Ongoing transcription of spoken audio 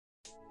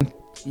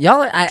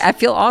Y'all, I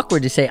feel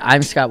awkward to say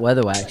I'm Scott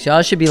Weatherwax.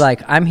 Y'all should be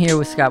like, I'm here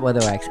with Scott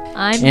Weatherwax.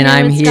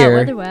 I'm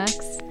here Scott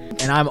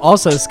Weatherwax. And I'm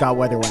also Scott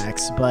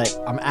Weatherwax, but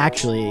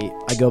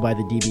I go by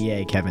the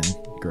DBA Kevin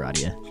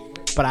Garadia.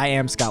 But I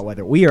am Scott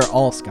Weather. We are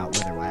all Scott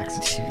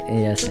Weatherwax.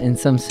 Yes, in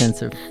some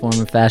sense or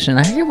form or fashion.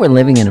 I hear we're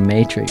living in a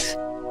matrix.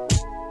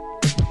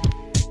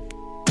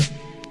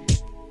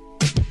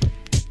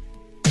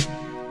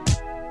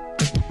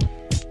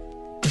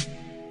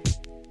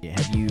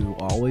 Have you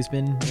always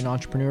been an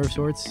entrepreneur of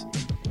sorts?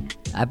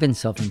 I've been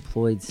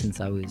self-employed since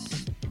I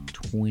was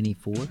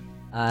 24.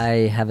 I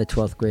have a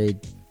 12th grade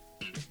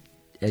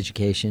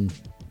education.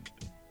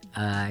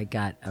 I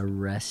got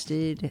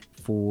arrested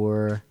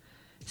for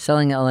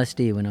selling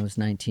LSD when I was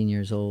 19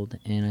 years old,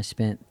 and I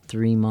spent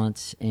 3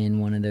 months in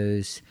one of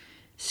those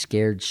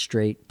scared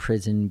straight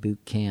prison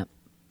boot camp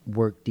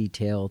work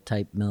detail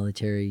type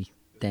military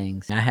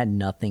things. I had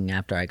nothing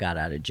after I got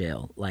out of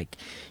jail.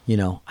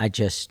 I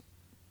just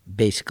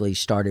basically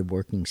started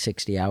working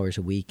 60 hours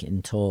a week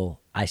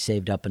until I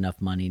saved up enough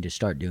money to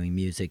start doing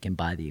music and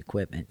buy the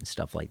equipment and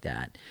stuff like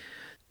that.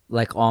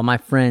 Like, all my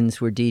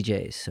friends were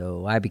DJs,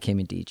 so I became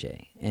a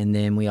DJ. And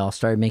then we all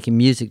started making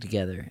music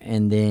together.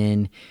 And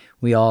then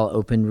we all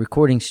opened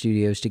recording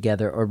studios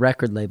together or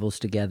record labels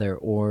together,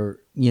 or,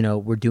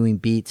 we're doing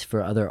beats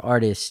for other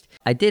artists.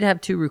 I did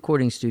have 2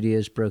 recording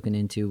studios broken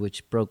into,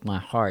 which broke my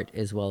heart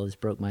as well as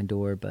broke my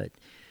door, but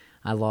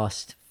I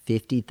lost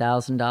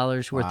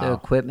 $50,000 worth of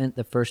equipment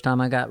the first time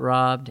I got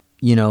robbed.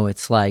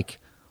 It's like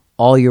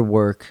all your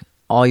work,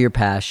 all your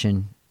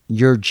passion,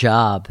 your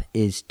job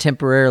is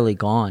temporarily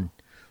gone.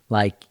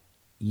 Like,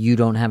 you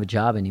don't have a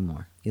job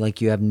anymore.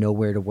 Like, you have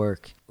nowhere to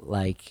work.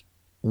 Like,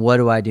 what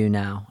do I do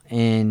now?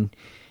 And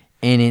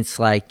it's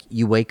like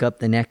you wake up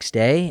the next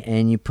day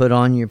and you put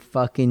on your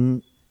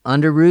fucking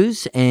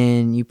underoos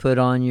and you put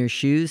on your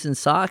shoes and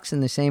socks in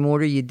the same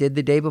order you did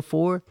the day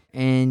before,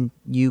 and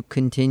you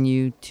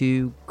continue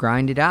to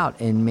grind it out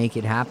and make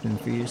it happen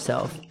for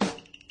yourself.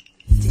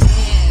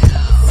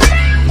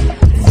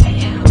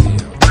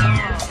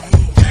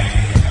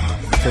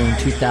 So in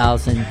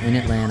 2000 in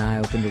Atlanta, I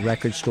opened a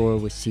record store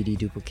with CD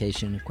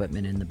duplication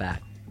equipment in the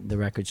back. The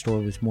record store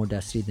was more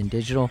dusty than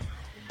digital,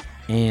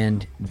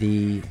 and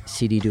the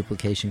CD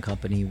duplication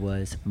company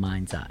was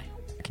Mind's Eye.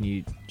 Can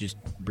you just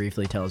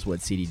briefly tell us what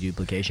CD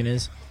duplication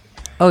is?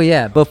 Oh,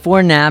 yeah.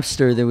 Before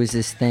Napster, there was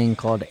this thing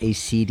called a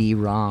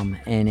CD-ROM,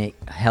 and it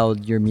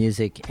held your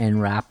music,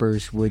 and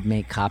rappers would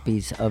make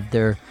copies of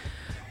their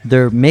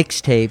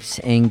mixtapes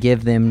and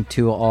give them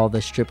to all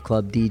the strip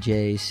club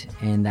DJs,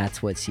 and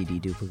that's what CD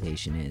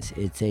duplication is.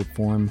 It's a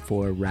form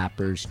for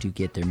rappers to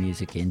get their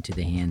music into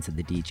the hands of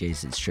the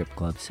DJs at strip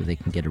clubs so they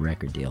can get a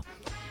record deal.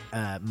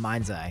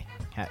 Mind's Eye.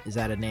 Is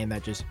that a name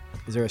that is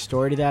there a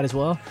story to that as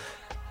well?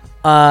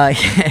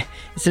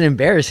 It's an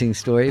embarrassing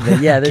story, but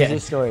yeah, there's a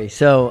story.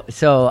 So,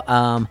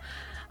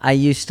 I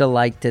used to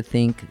like to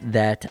think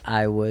that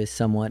I was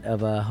somewhat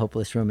of a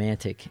hopeless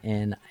romantic,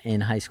 and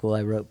in high school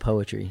I wrote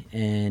poetry,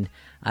 and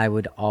I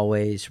would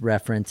always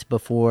reference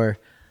before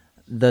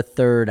the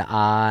third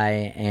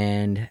eye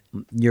and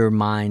your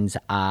mind's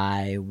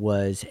eye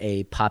was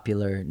a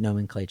popular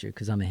nomenclature,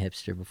 because I'm a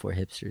hipster before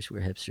hipsters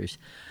were hipsters.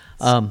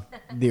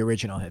 The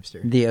original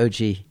hipster. The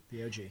OG.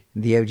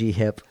 The OG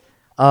hip.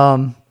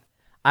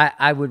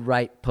 I would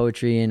write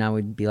poetry and I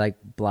would be like,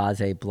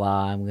 blase,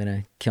 blah, I'm going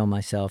to kill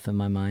myself in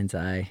my mind's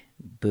eye.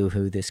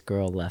 Boo-hoo, this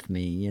girl left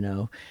me,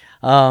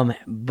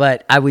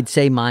 But I would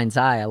say mind's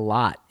eye a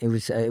lot. It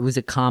was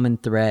a common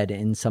thread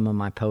in some of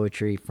my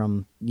poetry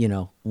from,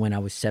 when I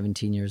was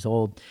 17 years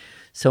old.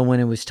 So when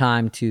it was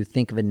time to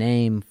think of a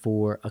name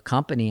for a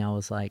company, I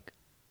was like,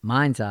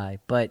 Mind's Eye.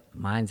 But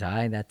Mind's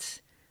Eye,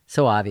 that's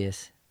so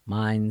obvious.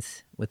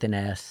 Minds with an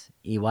S,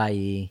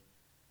 E-Y-E.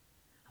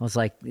 I was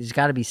like, there's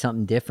got to be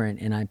something different,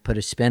 and I put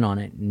a spin on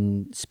it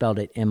and spelled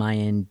it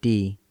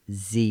Mindzai,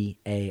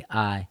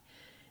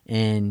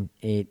 and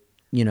it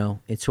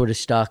sort of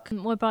stuck.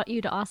 What brought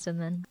you to Austin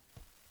then?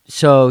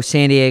 So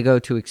San Diego,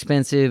 too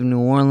expensive. New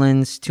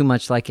Orleans, too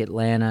much like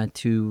Atlanta,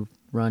 too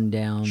run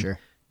down. Sure.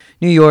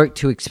 New York,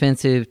 too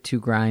expensive, too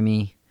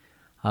grimy,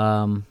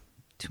 too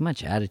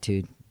much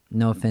attitude.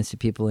 No offense to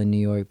people in New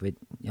York, but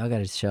y'all got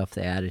to show off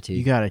the attitude.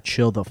 You got to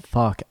chill the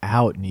fuck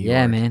out, New York.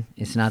 Yeah, man.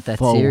 It's not that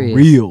For serious.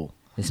 real.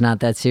 It's not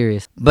that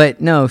serious.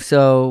 But no,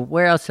 so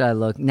where else did I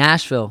look?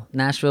 Nashville.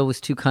 Nashville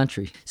was too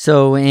country.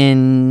 So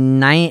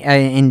in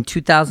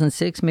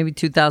 2006, maybe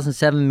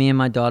 2007, me and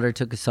my daughter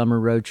took a summer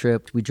road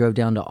trip. We drove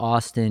down to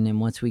Austin,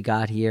 and once we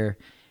got here,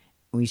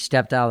 we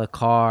stepped out of the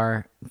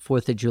car,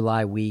 4th of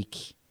July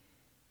week,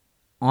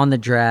 on the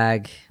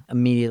drag,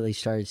 immediately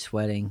started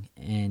sweating,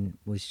 and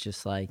was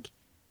just like,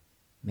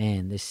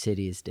 man, this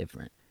city is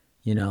different.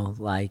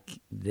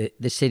 The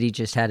city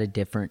just had a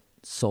different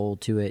soul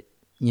to it.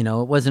 It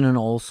wasn't an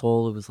old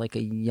soul. It was like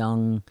a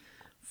young,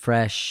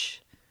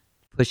 fresh,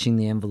 pushing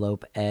the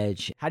envelope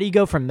edge. How do you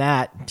go from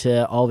that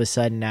to all of a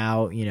sudden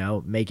now,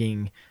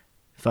 making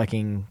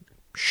fucking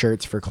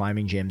shirts for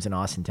climbing gyms in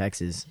Austin,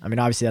 Texas? I mean,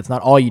 obviously that's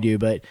not all you do,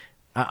 but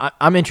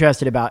I'm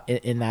interested about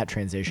in that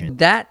transition.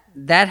 That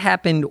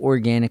happened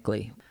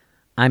organically.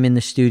 I'm in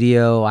the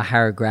studio. I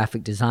hire a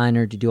graphic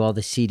designer to do all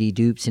the CD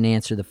dupes and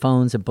answer the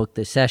phones and book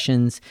the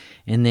sessions.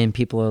 And then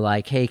people are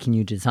like, hey, can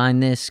you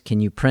design this? Can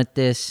you print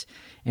this?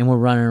 And we're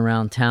running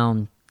around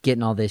town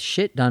getting all this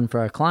shit done for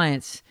our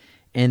clients.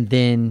 And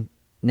then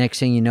next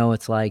thing you know,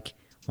 it's like,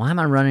 why am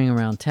I running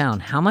around town?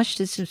 How much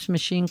does this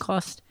machine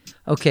cost?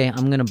 Okay,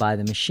 I'm going to buy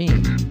the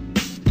machine.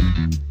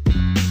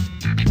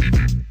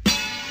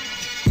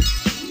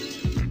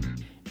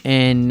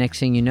 And next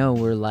thing you know,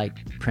 we're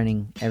like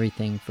printing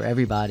everything for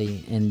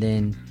everybody. And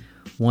then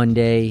one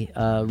day,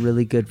 a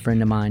really good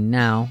friend of mine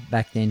now,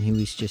 back then he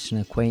was just an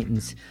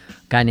acquaintance, a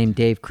guy named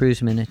Dave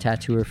Cruzman, a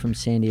tattooer from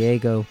San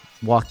Diego,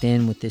 walked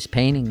in with this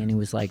painting and he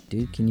was like,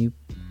 dude, can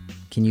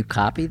you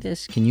copy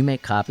this? Can you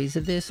make copies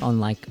of this on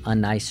like a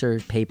nicer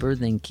paper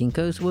than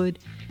Kinko's would?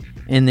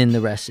 And then the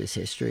rest is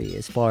history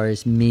as far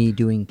as me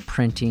doing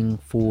printing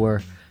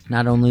for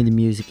not only the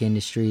music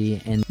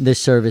industry and the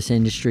service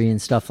industry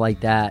and stuff like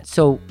that.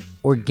 So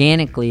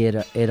organically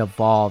it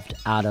evolved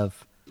out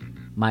of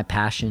my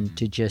passion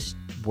to just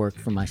work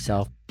for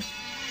myself.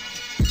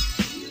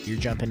 You're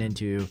jumping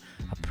into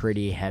a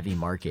pretty heavy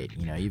market.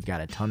 You know, you've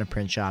got a ton of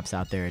print shops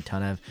out there, a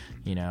ton of,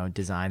 you know,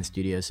 design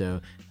studios. So,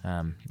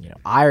 you know,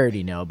 I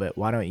already know, but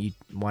why don't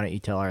you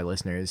tell our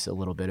listeners a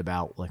little bit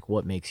about like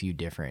what makes you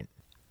different?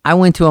 I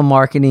went to a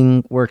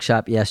marketing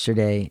workshop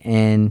yesterday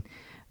and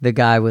the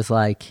guy was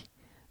like,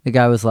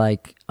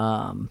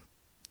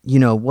 you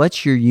know,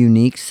 what's your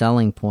unique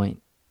selling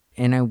point?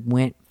 And I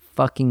went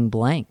fucking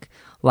blank.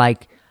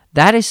 Like,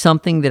 that is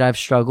something that I've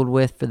struggled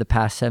with for the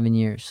past 7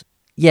 years.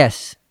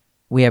 Yes,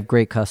 we have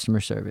great customer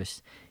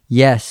service.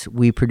 Yes,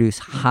 we produce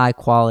high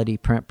quality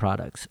print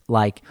products.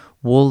 Like,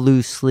 we'll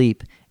lose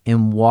sleep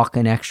and walk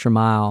an extra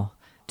mile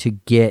to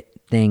get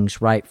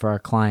things right for our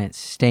clients,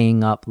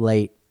 staying up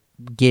late,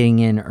 getting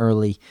in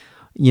early,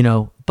 you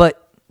know,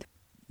 but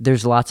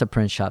there's lots of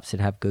print shops that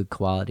have good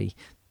quality.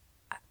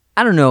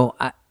 I don't know.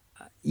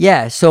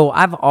 So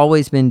I've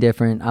always been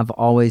different. I've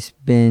always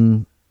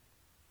been,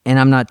 and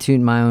I'm not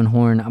tooting my own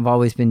horn, I've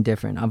always been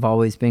different. I've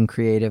always been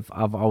creative.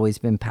 I've always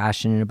been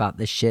passionate about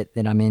the shit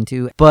that I'm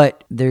into.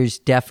 But there's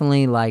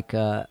definitely like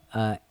a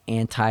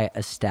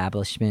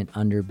anti-establishment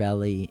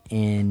underbelly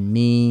in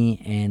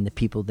me and the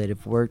people that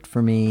have worked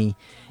for me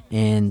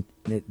and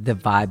the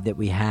vibe that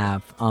we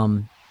have.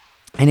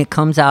 And it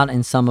comes out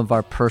in some of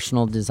our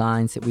personal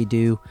designs that we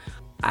do.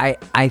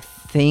 I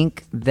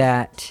think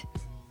that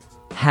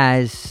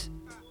has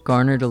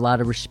garnered a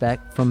lot of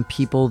respect from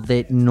people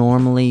that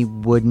normally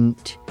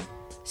wouldn't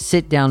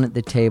sit down at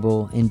the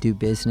table and do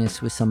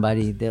business with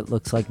somebody that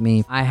looks like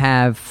me. I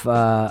have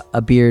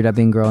a beard I've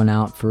been growing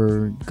out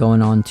for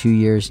going on 2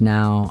 years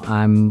now.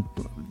 I'm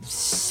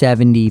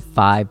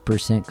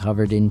 75%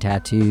 covered in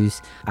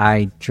tattoos.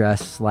 I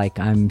dress like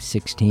I'm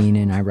 16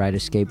 and I ride a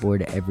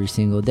skateboard every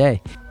single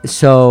day.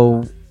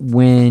 So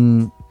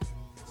when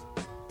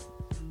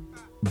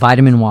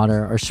Vitamin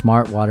Water or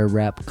Smart Water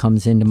rep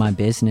comes into my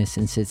business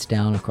and sits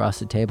down across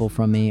the table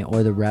from me,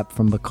 or the rep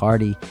from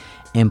Bacardi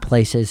and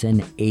places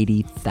an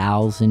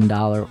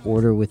 $80,000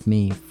 order with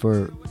me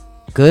for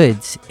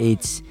goods,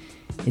 it's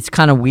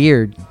kind of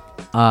weird,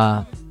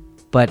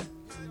 but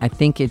I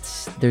think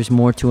there's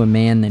more to a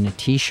man than a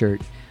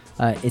t-shirt.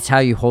 It's how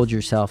you hold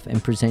yourself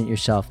and present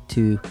yourself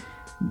to,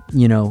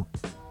 you know,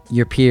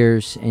 your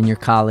peers and your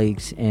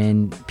colleagues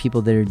and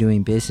people that are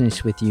doing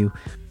business with you.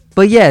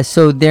 But yeah,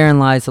 so therein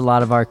lies a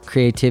lot of our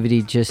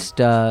creativity. Just,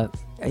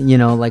 you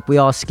know, like we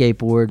all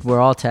skateboard, we're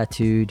all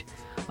tattooed.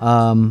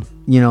 You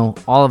know,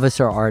 all of us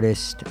are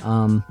artists.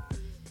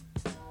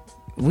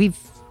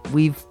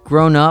 We've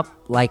grown up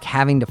like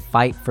having to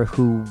fight for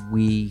who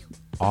we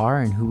are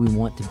and who we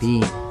want to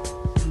be.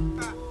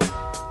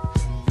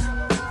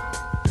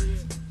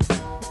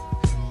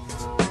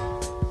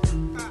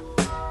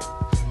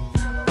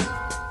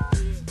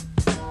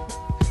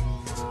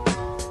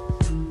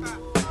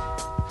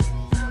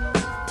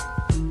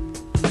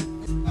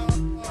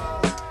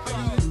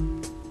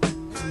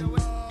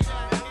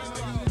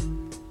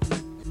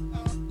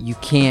 You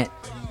can't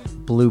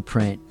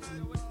blueprint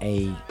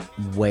a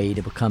way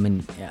to become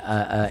an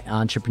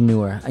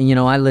entrepreneur. You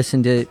know, I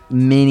listen to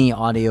many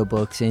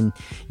audiobooks and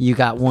you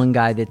got one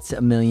guy that's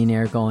a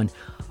millionaire going,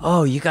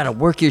 oh, you got to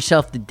work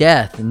yourself to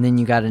death. And then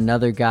you got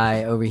another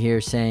guy over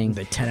here saying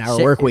the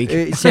 10-hour work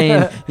week.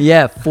 Saying,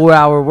 yeah,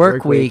 4-hour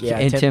work week. Yeah,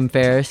 and Tim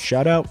Ferriss.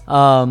 Shout out.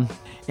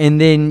 And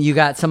then you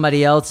got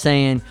somebody else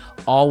saying,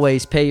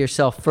 always pay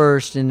yourself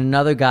first. And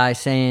another guy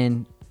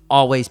saying,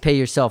 always pay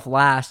yourself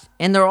last.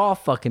 And they're all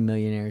fucking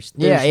millionaires.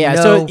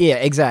 There's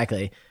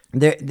Exactly.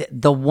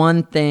 The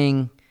one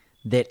thing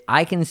that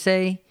I can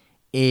say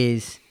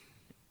is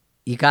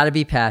you got to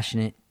be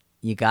passionate.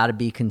 You got to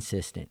be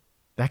consistent.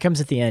 That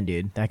comes at the end,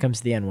 dude. That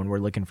comes at the end when we're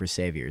looking for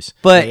saviors.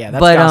 But yeah,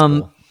 that's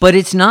gospel. But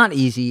it's not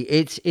easy.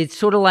 It's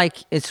sort of like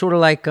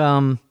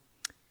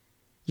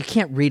you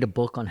can't read a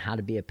book on how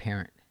to be a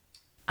parent.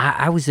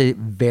 I was a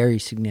very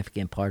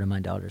significant part of my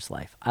daughter's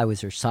life. I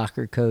was her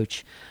soccer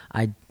coach.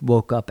 I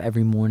woke up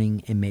every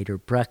morning and made her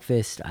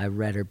breakfast. I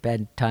read her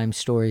bedtime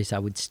stories. I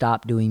would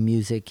stop doing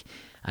music.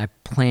 I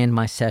planned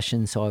my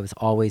sessions, so I was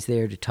always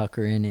there to tuck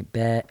her in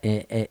bed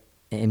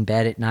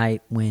at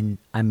night when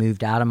I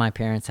moved out of my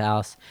parents'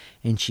 house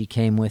and she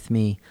came with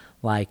me.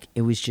 Like,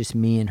 it was just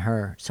me and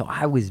her. So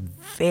I was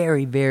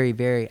very, very,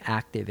 very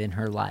active in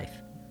her life.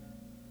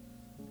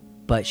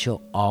 But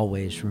she'll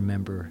always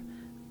remember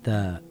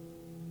the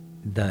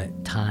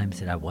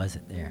times that I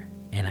wasn't there.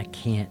 And I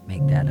can't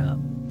make that up.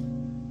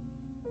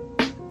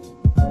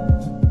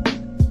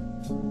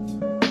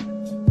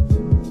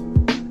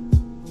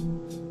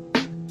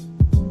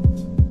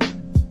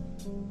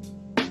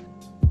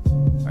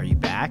 Are you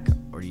back,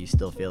 or do you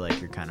still feel like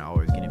you're kind of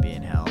always going to be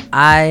in hell?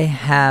 I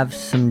have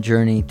some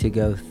journey to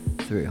go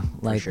through.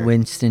 Like sure.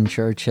 Winston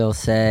Churchill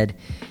said,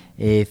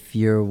 if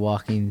you're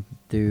walking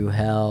through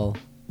hell,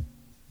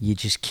 you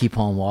just keep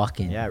on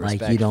walking. Yeah, like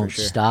respect, you don't for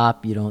sure.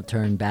 stop, you don't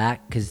turn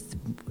back, because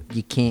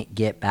you can't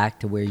get back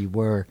to where you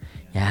were.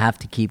 You have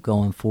to keep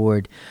going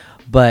forward.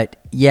 But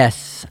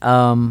yes,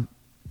 Mind's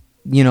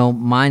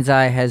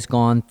Eye has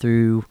gone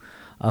through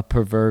a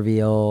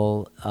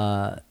proverbial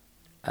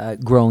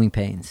growing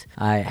pains.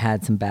 I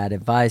had some bad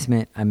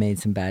advisement. I made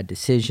some bad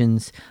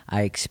decisions.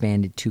 I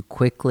expanded too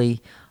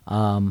quickly.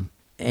 And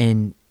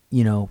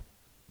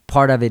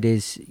part of it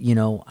is,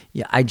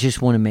 I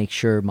just want to make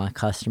sure my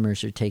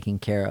customers are taken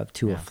care of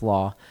to a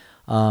flaw.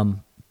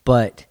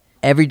 But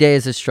every day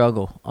is a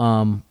struggle.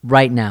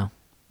 Right now,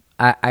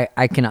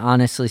 I can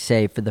honestly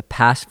say for the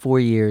past 4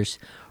 years,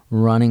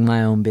 running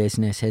my own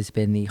business has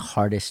been the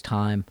hardest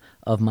time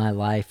of my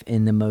life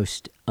and the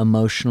most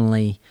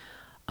emotionally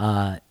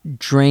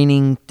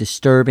draining,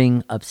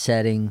 disturbing,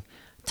 upsetting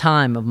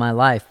time of my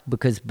life,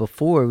 because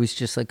before it was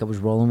just like I was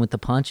rolling with the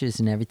punches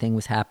and everything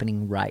was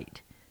happening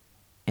right.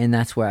 And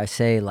that's where I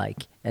say,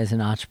 like, as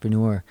an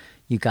entrepreneur,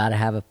 you got to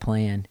have a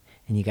plan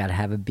and you got to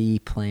have a B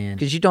plan,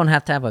 because you don't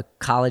have to have a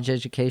college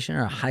education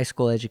or a high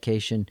school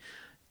education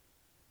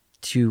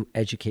to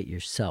educate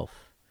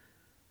yourself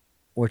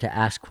or to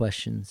ask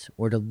questions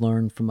or to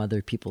learn from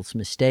other people's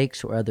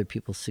mistakes or other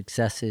people's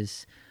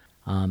successes.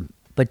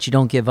 But you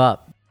don't give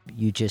up.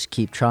 You just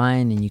keep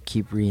trying and you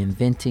keep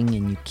reinventing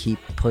and you keep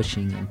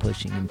pushing and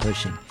pushing and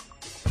pushing.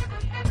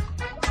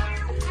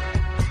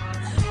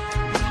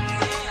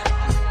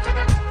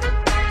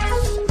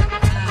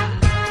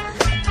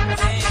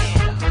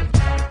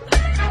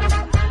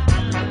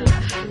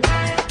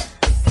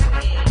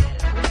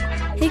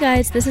 Hey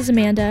guys, this is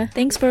Amanda.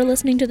 Thanks for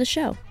listening to the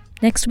show.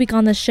 Next week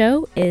on the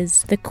show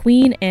is the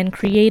queen and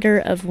creator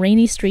of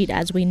Rainy Street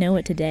as we know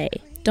it today.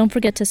 Don't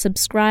forget to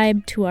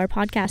subscribe to our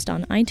podcast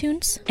on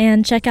iTunes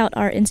and check out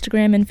our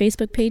Instagram and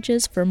Facebook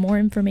pages for more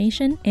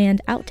information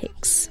and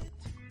outtakes.